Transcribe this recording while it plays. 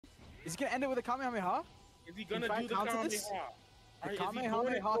Is he gonna end it with a Kamehameha? Is he gonna do the Kamehameha? The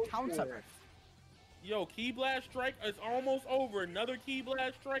Kamehameha counter. Yo, Ki Blast Strike is almost over. Another Ki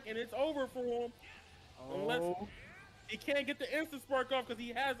Blast Strike, and it's over for him. Unless he can't get the instant spark off because he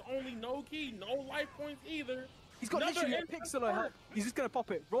has only no key, no life points either. He's got literally a pixel of health. He's just gonna pop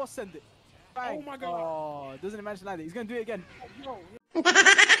it. Raw send it. Bang. Oh my god. Oh, doesn't imagine like that. He's gonna do it again. Yo.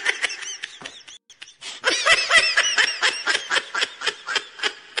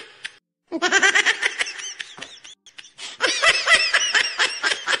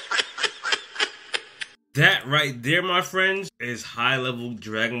 That right there, my friends, is high-level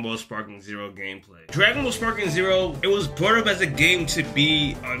Dragon Ball Sparking Zero gameplay. Dragon Ball Sparking Zero, it was brought up as a game to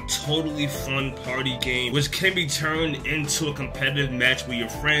be a totally fun party game, which can be turned into a competitive match with your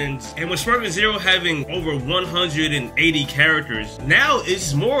friends. And with Sparking Zero having over 180 characters, now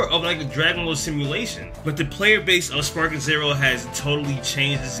it's more of like a Dragon Ball simulation. But the player base of Sparking Zero has totally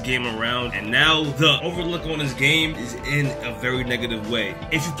changed this game around, and now the overlook on this game is in a very negative way.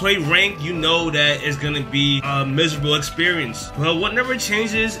 If you play ranked, you know that it's gonna be a miserable experience. But what never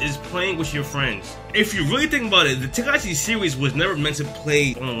changes is playing with your friends. If you really think about it, the Tenkaichi series was never meant to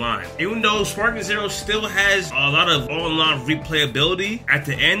play online. Even though Sparking Zero still has a lot of online replayability, at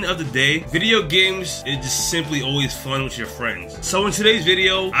the end of the day, video games is just simply always fun with your friends. So in today's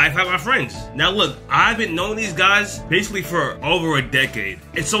video, I've had my friends. Now look, I've been knowing these guys basically for over a decade.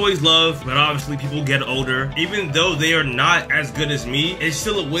 It's always love, but obviously people get older. Even though they are not as good as me, it's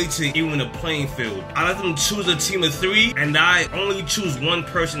still a way to even the playing field. I let them choose a team of 3, and I only choose one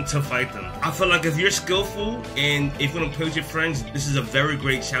person to fight them. I feel like if you're skillful and if you're gonna play with your friends, this is a very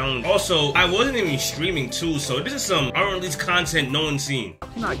great challenge. Also, I wasn't even streaming too, so this is some unreleased content no one's seen.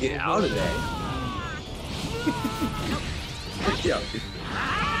 I'm not getting out of that. Yeah.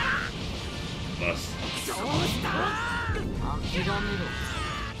 Bust.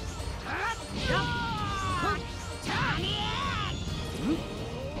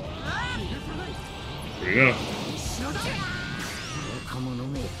 There you go.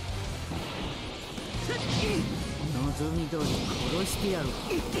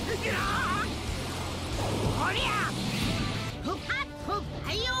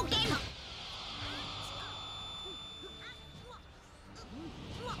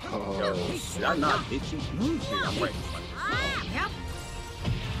 Oh, did I not hit you? Shit, I'm right.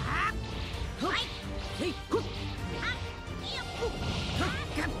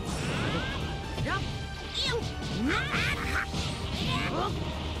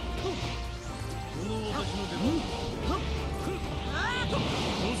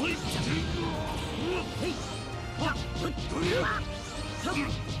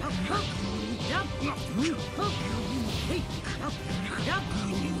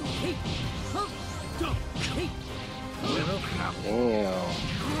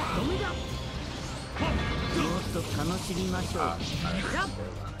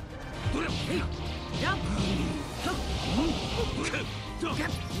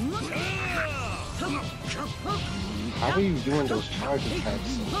 How are you doing those charge attacks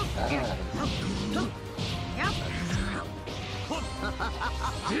so fast?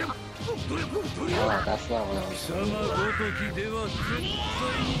 Oh, that's not what I was saying.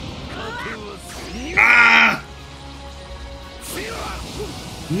 Ah!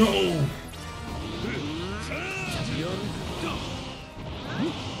 No!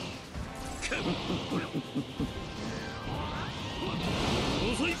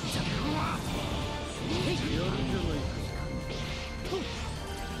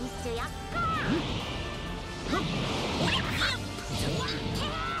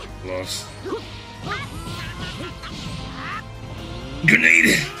 Lost.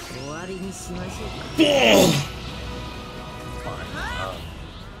 Grenade! Ball!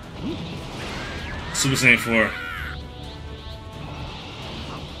 Super Saiyan 4.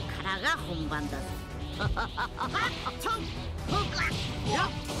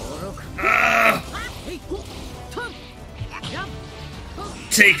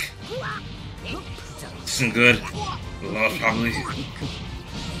 Take! This isn't good. Lost probably.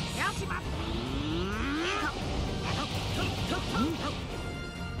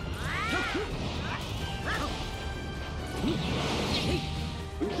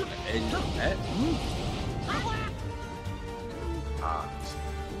 Edge of that? Ah.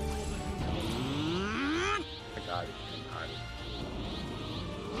 I got it.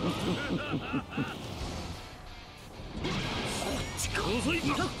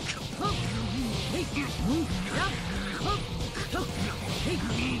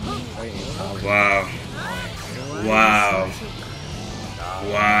 Wow. Wow.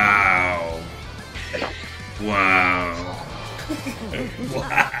 Wow. Wow.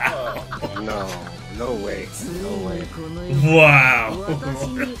 Wow. No, no way. No way. Wow.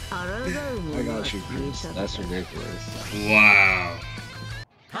 I got you, Chris. That's ridiculous. Wow.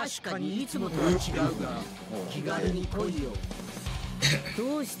 確かにいつもとは違うが気軽に来いよ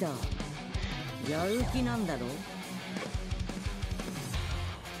どうしたやる気なんだろ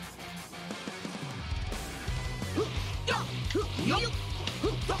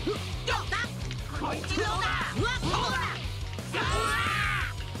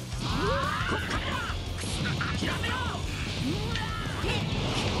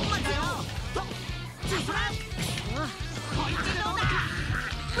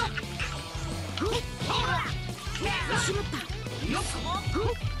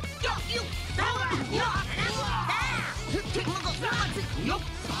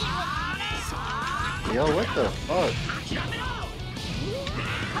Yo, what the fuck?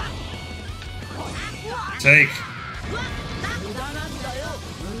 Take.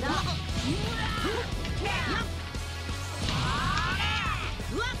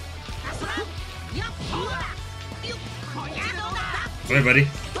 Hey, buddy.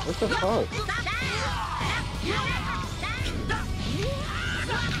 What the fuck?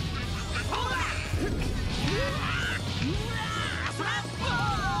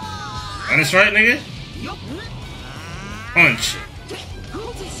 On his right, nigga. Punch.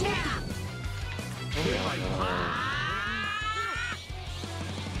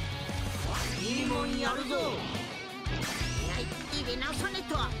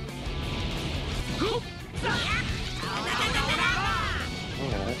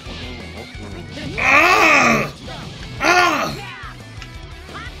 Ah! Ah!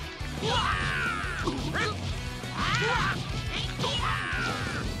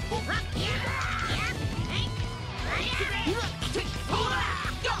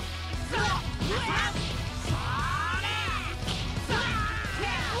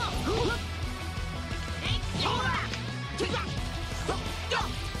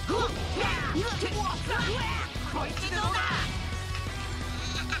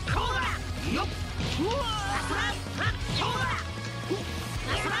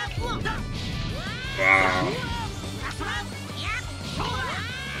 Wow.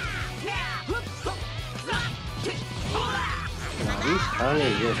 Now, these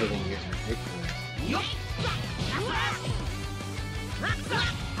counters you're hitting is ridiculous.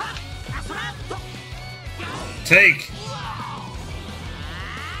 Take.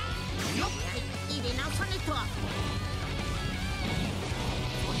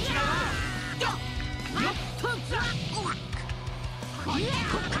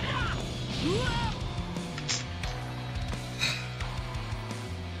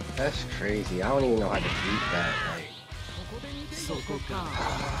 That's crazy. I don't even know how to beat that. Like, そこか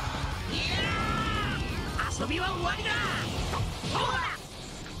遊びは終わりだほら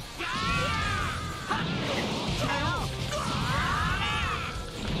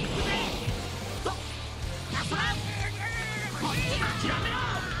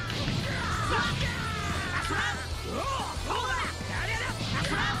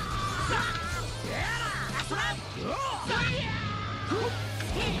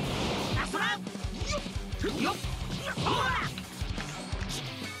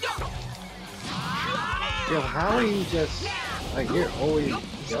yo, how are you just like you're always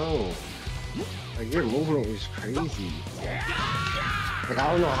like your movement is crazy. Like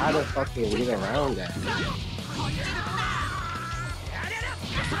I don't know how to fucking get around that.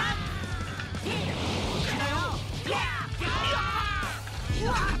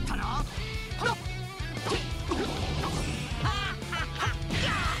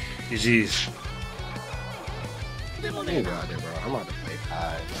 GG's. You got it, bro. I'm about to play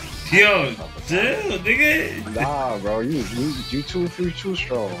high. Yo, damn, nigga. Nah, bro, you too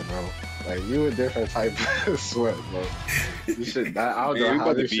strong, bro. Like you a different type of sweat, bro. You should. I don't know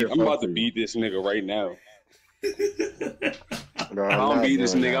how this shit. I'm about to beat this nigga right now. Bro, If I don't beat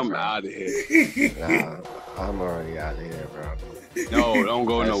this doing nigga, that, I'm bro. out of here. Nah, I'm already out of here, bro. No, don't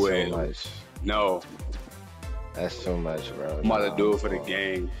go That's nowhere. too much. No, That's too much, bro. I'm about to do it for the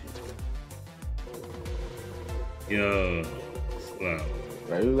gang. Yo, wow.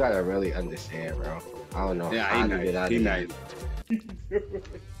 Bro, you gotta really understand, bro. I don't know Yeah, how he to get nice. out He of nice. here.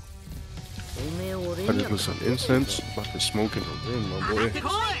 おめえ俺 I に just put some incense, about to smoke in the room, my boy. It's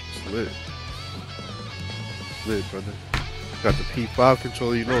lit. It's lit, brother. Got the P5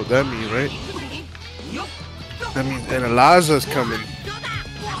 controller, you know what that means, right? That means Eliza's coming.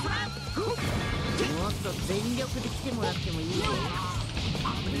 もっと全力で来てもらってもいいぞ も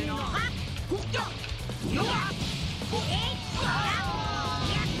っ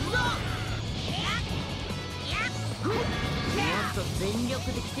と全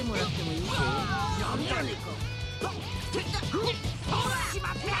力で来てもらってもいいぜ。やるじゃねえか。しま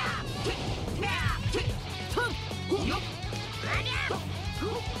った。よっ。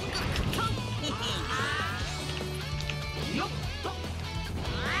よっ。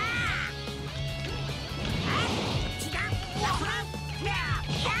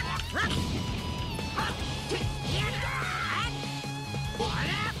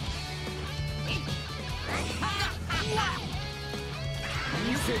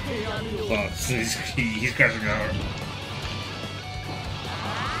Oh, he's crashing out.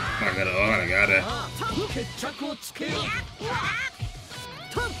 I got it.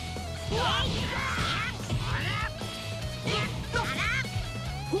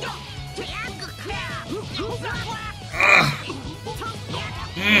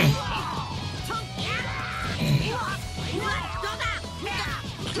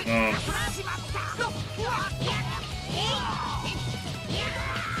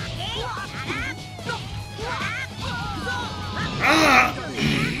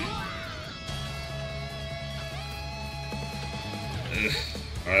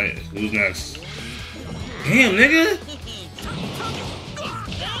 Alright, who's next? Damn, nigga!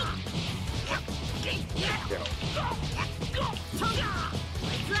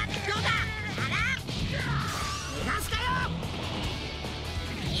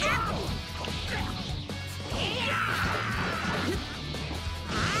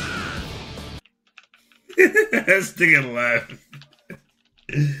 That's nigga laugh.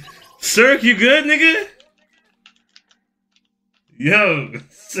 Cirque, you good, nigga? Yo,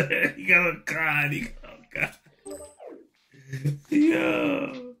 Cirque, you got a god,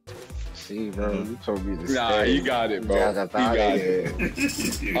 Yo. See, bro, you told me to Nah, stay. you got it, bro. Yeah, You got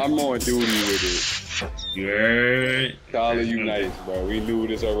it. I'm on duty with it. You heard? Charlie United, bro. We knew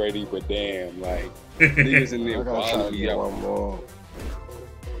this already, but damn, like, niggas in I there gotta try to wilding me get out. one more.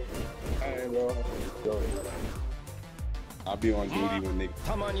 Alright, bro. Go. I'll be on duty when niggas.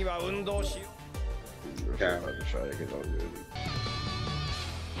 I'm gonna try to get on duty.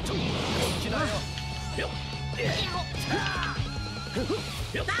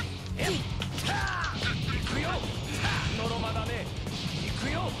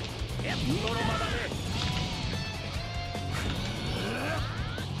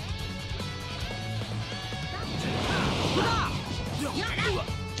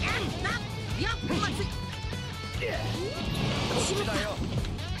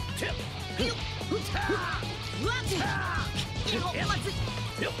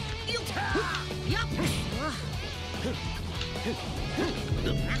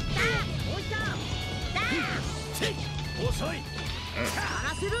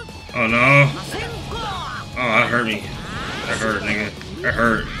 Oh no. Oh, that hurt me. That hurt, nigga. That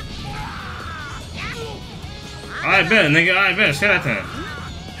hurt. I bet, nigga. I bet. Say that then.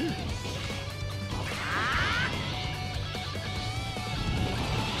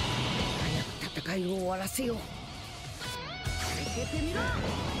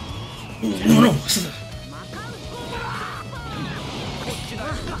 No, no.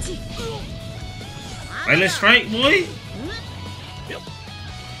 Island strike, boy.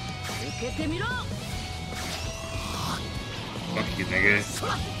 Fuck you, nigga.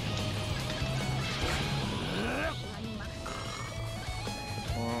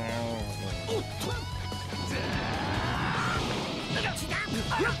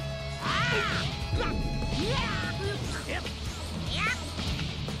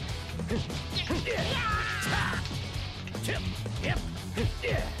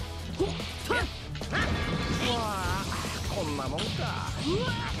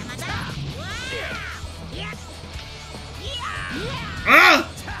 Ah!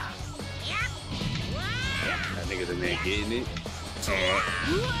 That niggas in there getting it. Somewhat.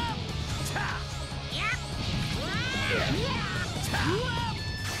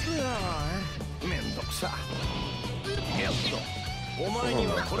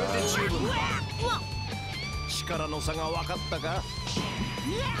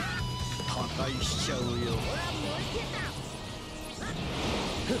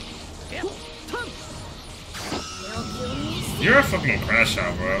 You're a fucking crash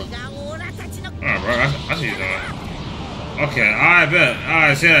out, bro. Alright, bro. I see what you're doing. Okay, I bet.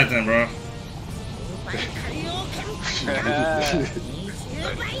 Alright, say that then, bro.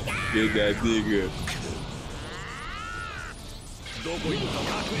 Get that nigga.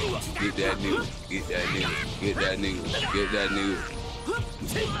 Get that nigga. Get that nigga. Get that nigga. Get that nigga.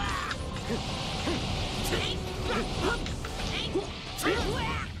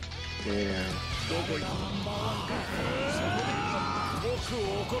 Damn.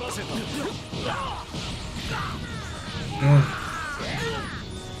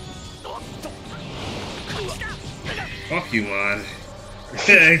 Fuck you, man.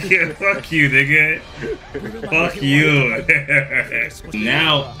 Fuck you, nigga. Fuck you.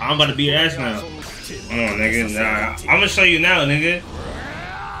 Now, I'm about to beat ass now. Come on, nigga. Nah, I'm gonna show you now, nigga.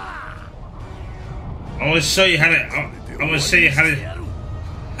 I'm gonna show you how to. I'm gonna show you how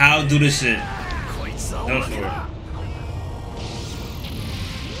to do this shit. Don't for it.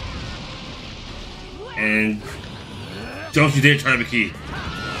 And don't you dare try to be key.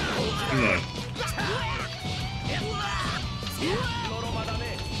 Come on.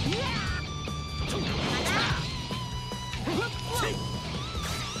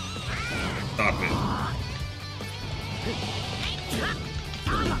 Stop it.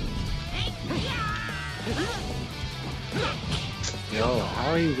 Yo,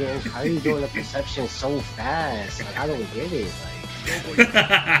 how are you doing the perception so fast? Like, I don't get it. Like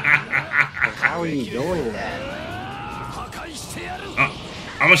how are you doing that?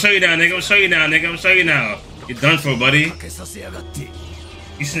 I'm gonna show you now, nigga. I'm gonna show you now, nigga. I'm gonna show you now. You're done for, buddy.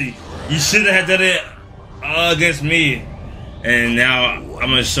 You should have done it against me. And now I'm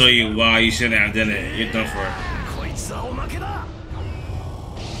gonna show you why you shouldn't have done it. You're done for.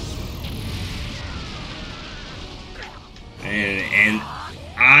 And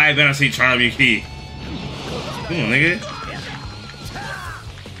I better see Charlie Key. Come on, nigga.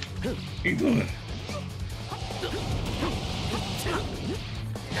 What you doing?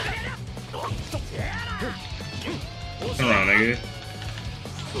 Come on, nigga.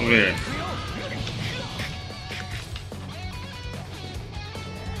 Over here.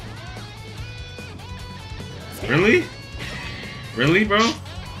 Really? Really, bro?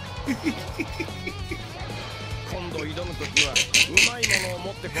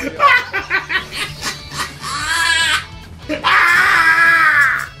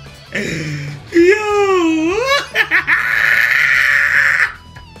 Yo!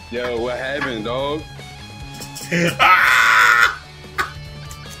 Yo, what happened, dog?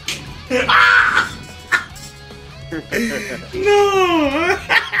 No!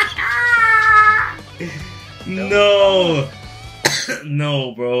 No!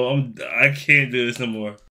 No, bro. I can't do this no more.